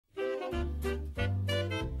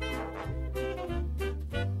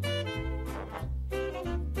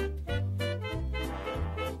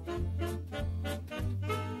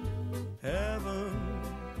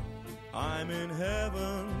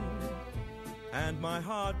and my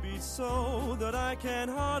heart beats so that I can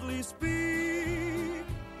hardly speak,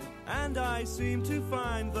 and I seem to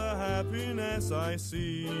find the happiness I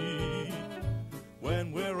seek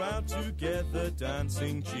when we're out together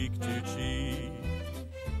dancing cheek to cheek.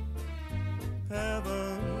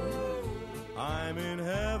 Heaven, I'm in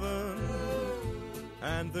heaven,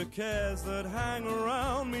 and the cares that hang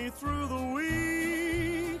around me through the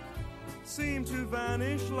week seem to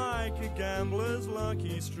vanish like a gambler's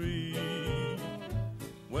lucky streak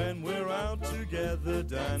when we're out together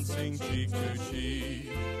dancing cheek to cheek.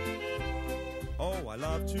 Oh, I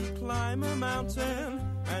love to climb a mountain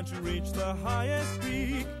and to reach the highest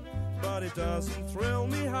peak, but it doesn't thrill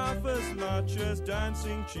me half as much as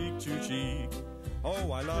dancing cheek to cheek.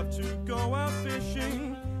 Oh, I love to go out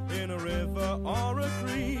fishing in a river or a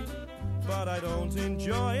creek, but I don't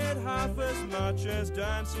enjoy it half as much as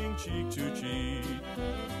dancing cheek to cheek.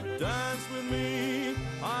 Dance with me,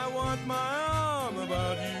 I want my arm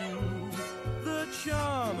about you. The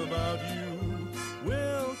charm about you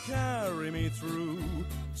will carry me through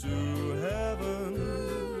to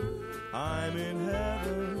heaven. I'm in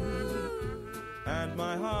heaven, and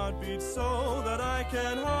my heart beats so that I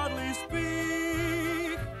can hardly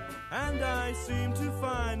speak, and I seem to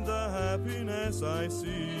find the happiness I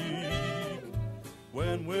seek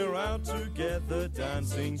when we're out together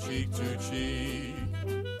dancing cheek to cheek.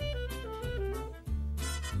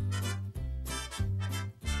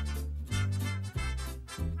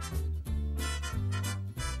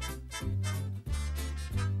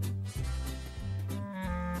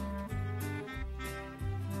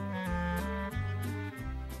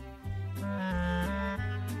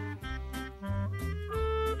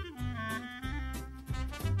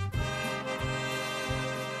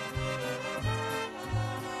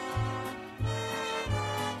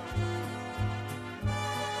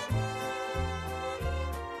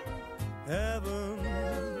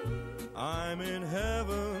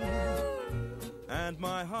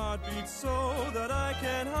 My heart beats so that I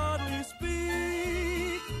can hardly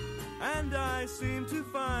speak, and I seem to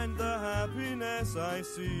find the happiness I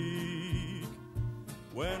seek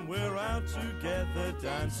when we're out together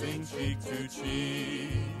dancing cheek to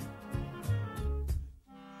cheek.